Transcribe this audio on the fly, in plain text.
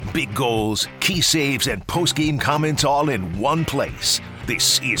Big goals, key saves, and post-game comments all in one place.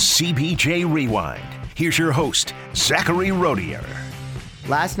 This is CBJ Rewind. Here's your host, Zachary Rodier.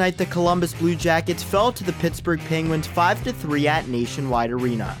 Last night, the Columbus Blue Jackets fell to the Pittsburgh Penguins 5-3 at Nationwide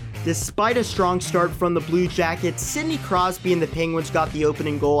Arena. Despite a strong start from the Blue Jackets, Sidney Crosby and the Penguins got the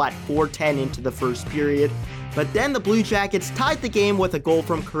opening goal at 4:10 into the first period. But then the Blue Jackets tied the game with a goal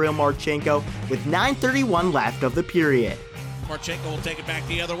from Kirill Marchenko with 9:31 left of the period. Marchenko will take it back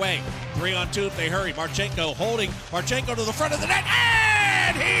the other way. 3-on-2 if they hurry. Marchenko holding. Marchenko to the front of the net,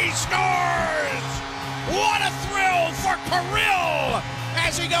 and he scores! What a thrill for Kirill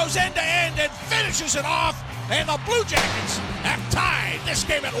as he goes end-to-end and finishes it off, and the Blue Jackets have tied this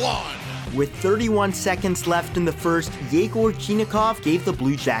game at 1. With 31 seconds left in the first, Yegor Chinakhov gave the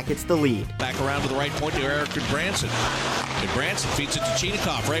Blue Jackets the lead. Back around to the right point to Eric Branson. And Branson feeds it to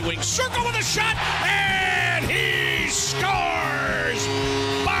Chinakhov. Right wing circle with a shot, and he scores!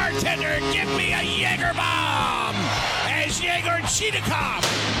 Bartender, give me a Jaeger bomb! As Yegor Chinakhov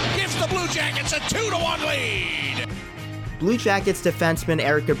gives the Blue Jackets a 2-1 lead. Blue Jackets defensemen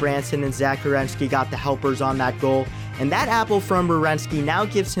Eric Branson and Zach Werenski got the helpers on that goal, and that apple from Werenski now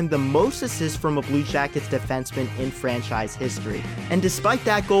gives him the most assists from a Blue Jackets defenseman in franchise history. And despite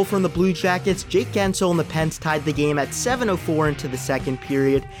that goal from the Blue Jackets, Jake Guentzel and the Pens tied the game at 7:04 into the second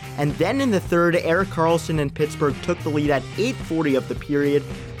period, and then in the third, Erik Karlsson and Pittsburgh took the lead at 8:40 of the period,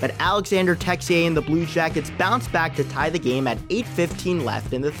 but Alexander Texier and the Blue Jackets bounced back to tie the game at 8:15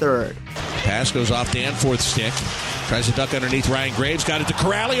 left in the third. Pass goes off Danforth's stick. Tries to duck underneath Ryan Graves. Got it to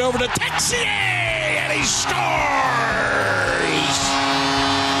Corrali, over to Texier, and he scores!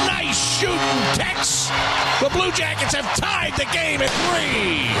 Nice shooting, Tex. The Blue Jackets have tied the game at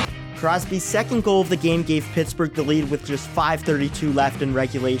 3. Crosby's second goal of the game gave Pittsburgh the lead with just 5:32 left in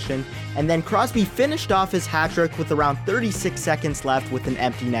regulation, and then Crosby finished off his hat-trick with around 36 seconds left with an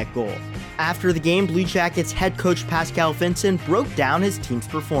empty net goal. After the game, Blue Jackets head coach Pascal Vincent broke down his team's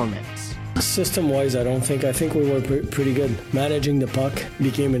performance. System-wise, I think we were pretty good. Managing the puck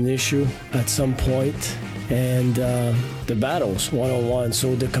became an issue at some point, and the battles one-on-one.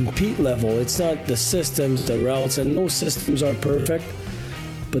 So the compete level, it's not the systems, the routes, and no systems are perfect,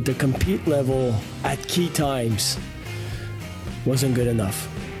 but the compete level at key times wasn't good enough.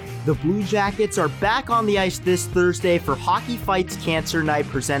 The Blue Jackets are back on the ice this Thursday for Hockey Fights Cancer Night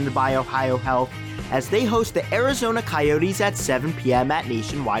presented by Ohio Health as they host the Arizona Coyotes at 7 p.m. at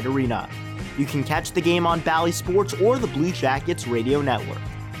Nationwide Arena. You can catch the game on Bally Sports or the Blue Jackets radio network.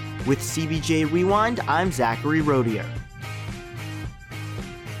 With CBJ Rewind, I'm Zachary Rodier.